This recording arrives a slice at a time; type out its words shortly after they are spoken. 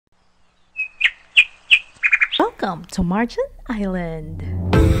Welcome to Marjan Island.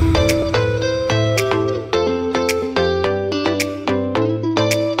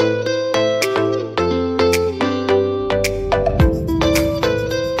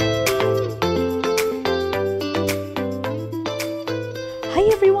 Hi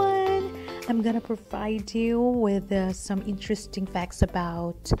everyone! I'm gonna provide you with some interesting facts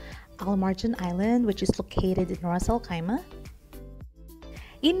about Marjan Island, which is located in Ras Al Khaimah.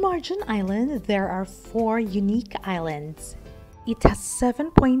 In Marjan Island, there are 4 unique islands. It has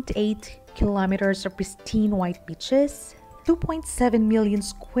 7.8 kilometers of pristine white beaches, 2.7 million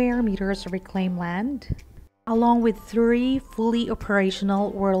square meters of reclaimed land, along with 3 fully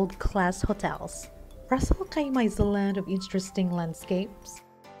operational world-class hotels. Ras Al Khaimah is a land of interesting landscapes,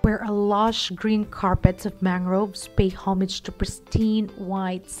 where a lush green carpet of mangroves pay homage to pristine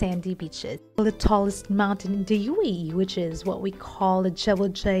white sandy beaches. The tallest mountain in the UAE, which is what we call the Jebel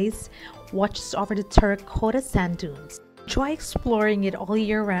Jais, watches over the terracotta sand dunes. Enjoy exploring it all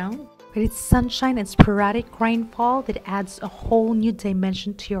year round, with its sunshine and sporadic rainfall that adds a whole new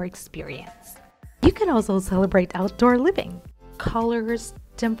dimension to your experience. You can also celebrate outdoor living. Colors,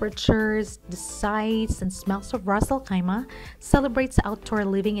 temperatures, the sights and smells of Ras Al Khaimah celebrates outdoor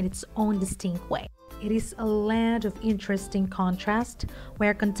living in its own distinct way. It is a land of interesting contrast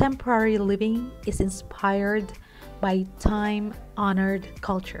where contemporary living is inspired by time-honored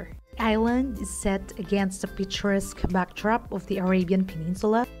culture. The island is set against the picturesque backdrop of the Arabian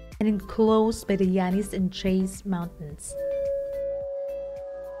Peninsula and enclosed by the Yanis and Jais Mountains.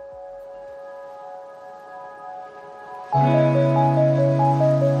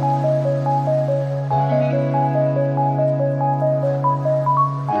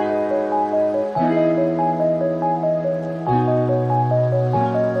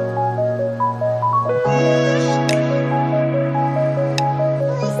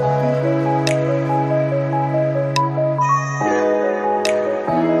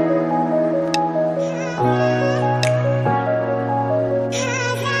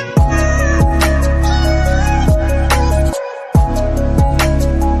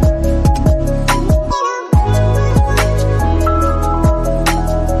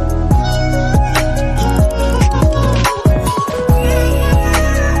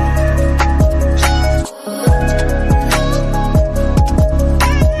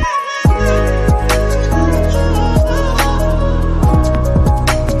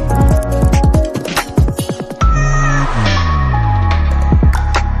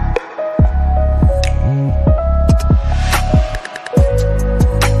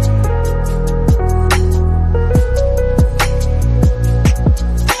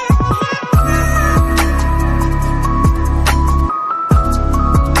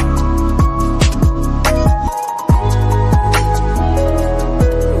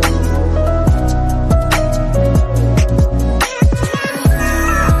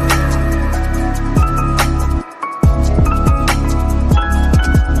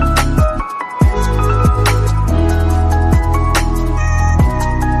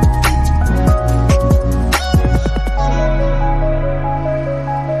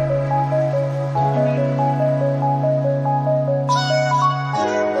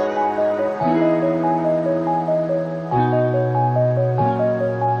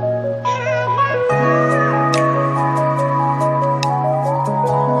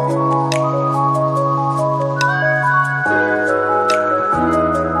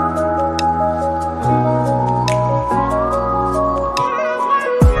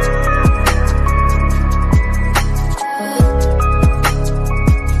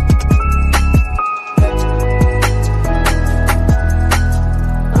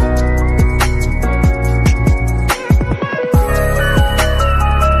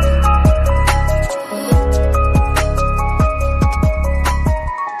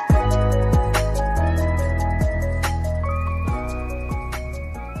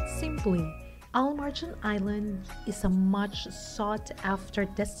 Marjan Island is a much sought-after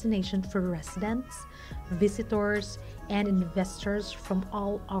destination for residents, visitors, and investors from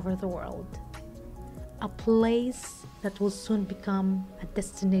all over the world. A place that will soon become a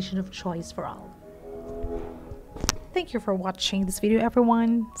destination of choice for all. Thank you for watching this video,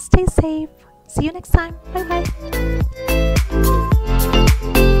 everyone. Stay safe. See you next time. Bye-bye.